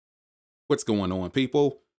What's going on,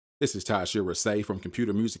 people? This is Tasha Rasay from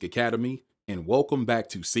Computer Music Academy, and welcome back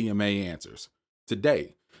to CMA Answers.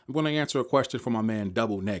 Today, I'm going to answer a question from my man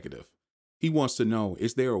Double Negative. He wants to know,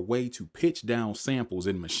 is there a way to pitch down samples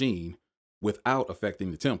in Maschine without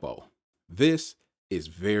affecting the tempo? This is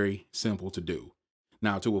very simple to do.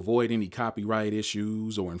 Now, to avoid any copyright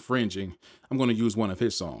issues or infringing, I'm going to use one of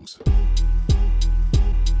his songs.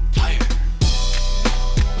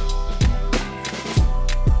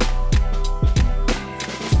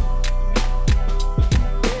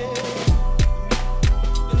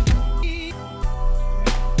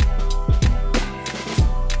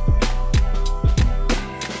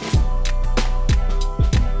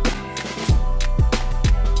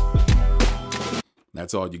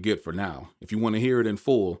 That's all you get for now. If you want to hear it in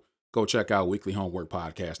full, go check out Weekly Homework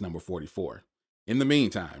Podcast number 44. In the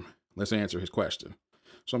meantime, let's answer his question.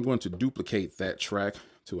 So I'm going to duplicate that track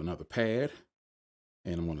to another pad,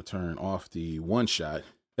 and I'm going to turn off the one shot.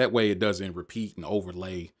 That way it doesn't repeat and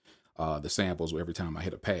overlay the samples every time I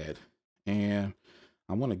hit a pad. And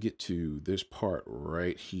I want to get to this part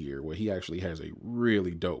right here where he actually has a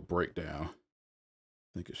really dope breakdown.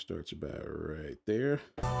 I think it starts about right there.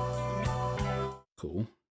 Cool.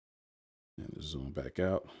 And zoom back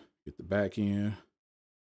out, get the back end,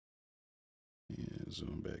 and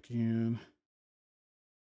zoom back in,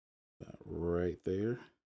 about right there.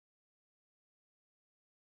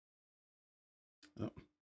 Oh.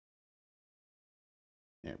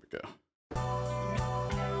 There we go.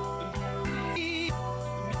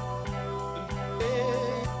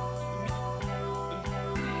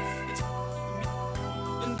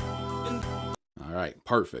 All right,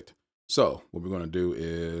 perfect. So what we're going to do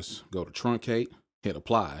is go to truncate, hit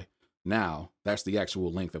apply. Now that's the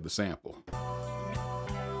actual length of the sample.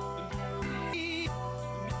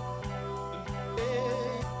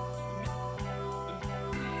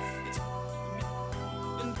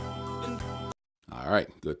 All right,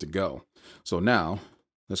 good to go. So now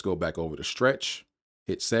let's go back over to stretch,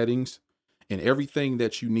 hit settings, and everything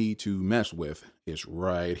that you need to mess with is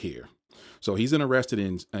right here. So he's interested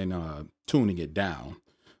in tuning it down.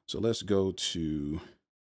 So let's go to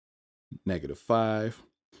 -5.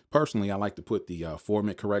 Personally, I like to put the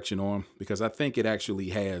format correction on because I think it actually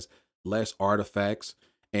has less artifacts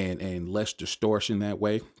and less distortion that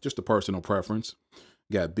way. Just a personal preference.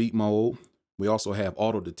 Got beat mode. We also have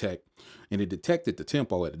auto detect, and it detected the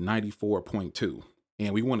tempo at 94.2.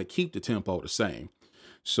 And we want to keep the tempo the same.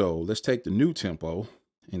 So let's take the new tempo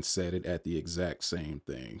and set it at the exact same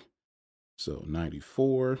thing. So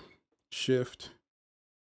 94, shift.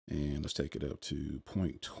 And let's take it up to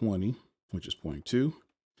 0.20, which is 0.2.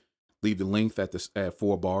 Leave the length at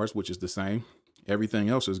 4 bars, which is the same. Everything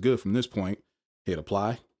else is good from this point. Hit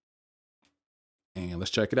apply. And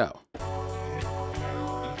let's check it out.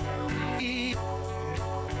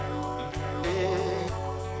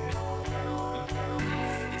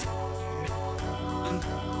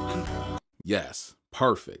 Yes,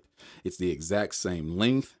 perfect. It's the exact same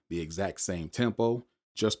length, the exact same tempo,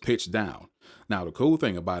 just pitched down. Now, the cool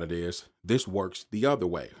thing about it is this works the other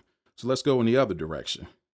way. So let's go in the other direction.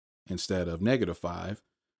 Instead of -5,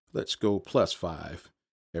 let's go +5.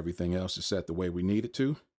 Everything else is set the way we need it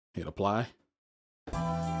to. Hit apply.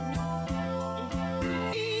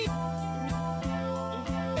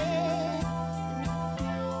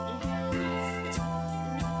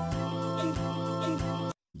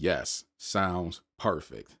 Yes, sounds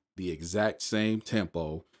perfect. The exact same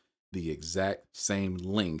tempo, the exact same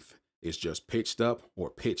length. Is just pitched up or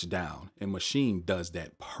pitched down, and Maschine does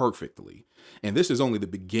that perfectly. And this is only the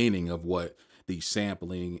beginning of what the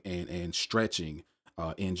sampling and stretching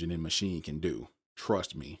engine in Maschine can do.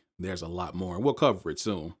 Trust me, there's a lot more, and we'll cover it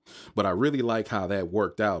soon. But I really like how that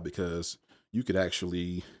worked out because you could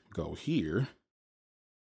actually go here.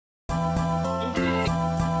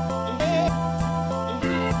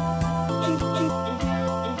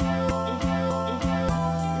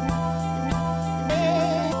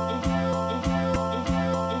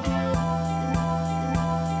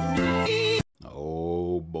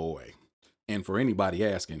 And for anybody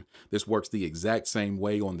asking, this works the exact same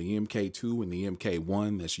way on the MK2 and the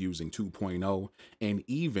MK1 that's using 2.0 and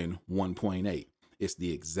even 1.8. It's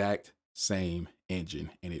the exact same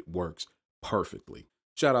engine and it works perfectly.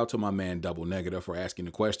 Shout out to my man Double Negative for asking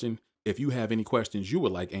the question. If you have any questions you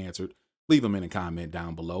would like answered, leave them in a comment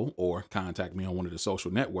down below or contact me on one of the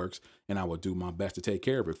social networks and I will do my best to take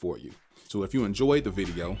care of it for you. So if you enjoyed the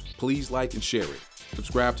video, please like and share it.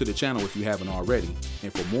 Subscribe to the channel if you haven't already.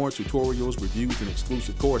 And for more tutorials, reviews, and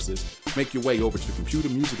exclusive courses, make your way over to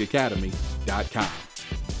computermusicacademy.com.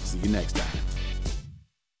 See you next time.